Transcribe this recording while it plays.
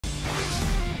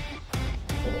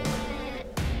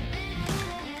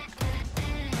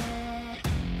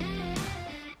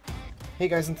Hey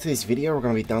guys, in today's video we're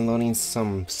going to be downloading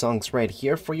some songs right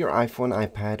here for your iPhone,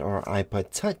 iPad, or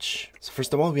iPod Touch. So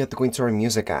first of all, we have to go into our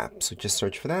music app, so just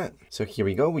search for that. So here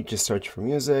we go, we just search for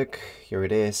music, here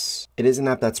it is. It is an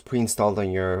app that's pre-installed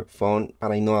on your phone,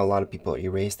 but I know a lot of people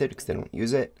erased it because they don't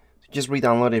use it. So just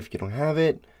re-download it if you don't have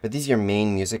it. But this is your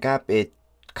main music app. It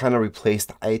kind of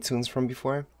replaced iTunes from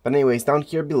before. But anyways, down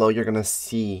here below you're going to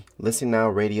see Listen Now,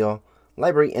 Radio,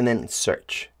 Library, and then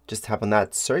Search. Just tap on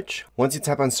that search. Once you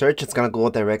tap on search, it's going to go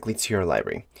directly to your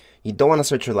library. You don't want to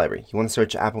search your library. You want to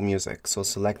search Apple Music. So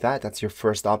select that. That's your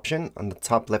first option. On the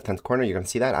top left-hand corner, you're going to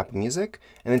see that, Apple Music.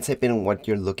 And then type in what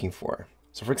you're looking for.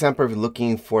 So for example, if you're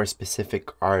looking for a specific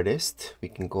artist, we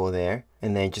can go there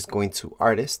and then just go into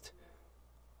Artist.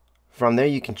 From there,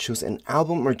 you can choose an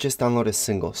album or just download a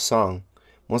single song.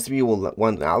 Most of you will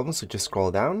want an album, so just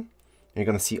scroll down. And you're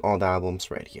going to see all the albums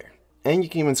right here. And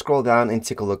you can even scroll down and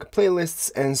take a look at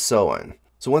playlists and so on.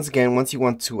 So once again, once you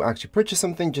want to actually purchase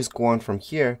something, just go on from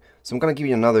here. So I'm going to give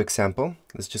you another example.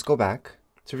 Let's just go back.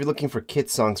 So if you're looking for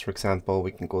kids songs, for example, we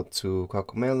can go to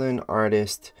Cocomelon,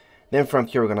 Artist. Then from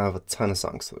here, we're going to have a ton of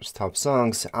songs. So there's top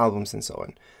songs, albums, and so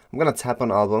on. I'm going to tap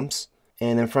on albums.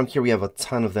 And then from here, we have a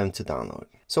ton of them to download.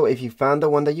 So if you found the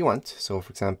one that you want, so for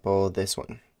example, this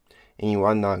one, and you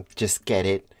want to just get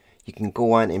it, you can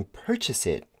go on and purchase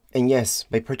it. And yes,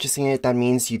 by purchasing it, that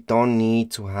means you don't need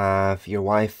to have your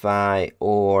Wi-Fi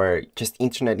or just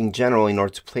internet in general in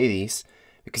order to play these,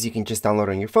 because you can just download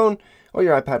it on your phone or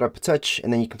your iPad or iPod Touch,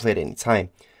 and then you can play it anytime.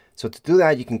 So to do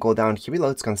that, you can go down here below.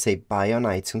 It's going to say buy on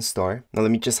iTunes Store. Now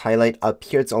let me just highlight up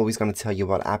here. It's always going to tell you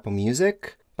about Apple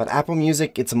Music. But Apple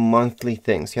Music, it's a monthly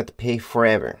thing, so you have to pay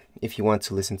forever if you want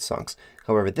to listen to songs.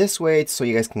 However, this way, it's so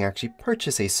you guys can actually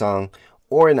purchase a song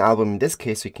or an album in this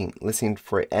case, so you can listen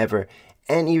forever.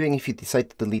 And even if you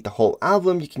decide to delete the whole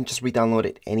album, you can just re-download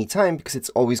it anytime because it's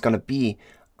always going to be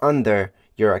under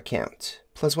your account.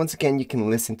 Plus, once again, you can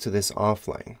listen to this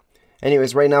offline.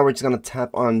 Anyways, right now we're just going to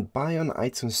tap on Buy on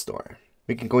iTunes Store.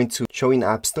 We can go into Show in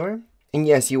App Store. And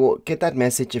yes, you will get that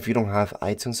message if you don't have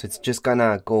iTunes. So it's just going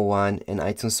to go on and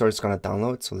iTunes Store is going to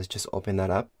download. So let's just open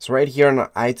that up. So right here on our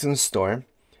iTunes Store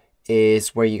is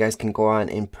where you guys can go on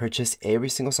and purchase every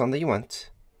single song that you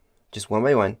want. Just one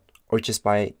by one. Or just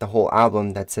buy the whole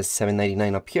album that says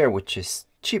 $7.99 up here, which is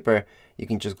cheaper. You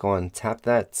can just go and tap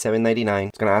that, $7.99.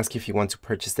 It's going to ask you if you want to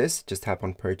purchase this. Just tap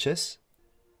on purchase.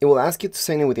 It will ask you to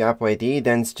sign in with the Apple ID.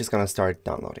 Then it's just going to start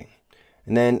downloading.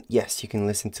 And then, yes, you can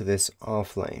listen to this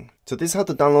offline. So this is how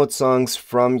to download songs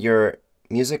from your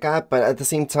music app. But at the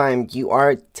same time, you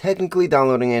are technically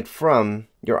downloading it from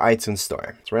your iTunes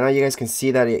Store. So right now you guys can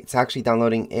see that it's actually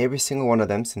downloading every single one of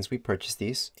them since we purchased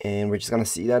these. And we're just going to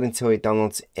see that until it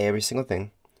downloads every single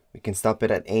thing. We can stop it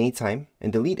at any time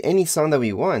and delete any song that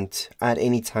we want at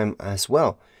any time as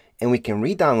well. And we can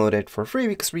re-download it for free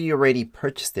because we already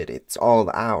purchased it. It's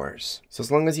all ours. So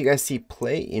as long as you guys see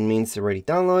play, it means it's already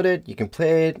downloaded. You can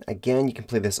play it. Again, you can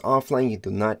play this offline. You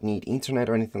do not need internet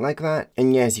or anything like that.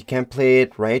 And yes, you can play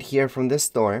it right here from this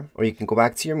store, or you can go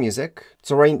back to your music.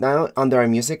 So right now, under our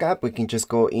music app, we can just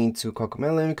go into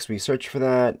Cocomelon because we searched for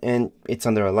that. And it's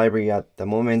under our library at the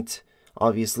moment,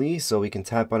 obviously. So we can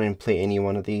tap on it and play any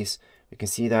one of these. We can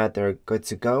see that they're good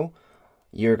to go.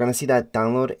 You're going to see that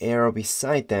download arrow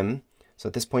beside them. So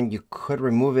at this point, you could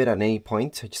remove it at any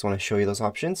point. I just want to show you those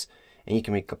options. And you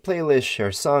can make a playlist, share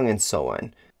a song, and so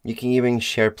on. You can even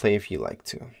share play if you like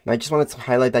to. Now, I just wanted to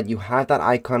highlight that you have that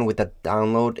icon with the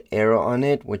download arrow on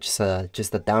it, which is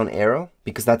just the down arrow,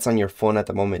 because that's on your phone at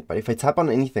the moment. But if I tap on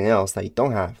anything else that you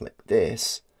don't have, like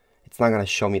this, it's not going to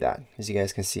show me that, as you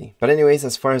guys can see. But anyways,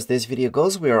 as far as this video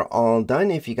goes, we are all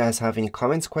done. If you guys have any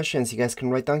comments, questions, you guys can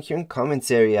write down here in the comments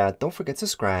area. Don't forget to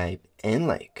subscribe and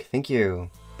like. Thank you.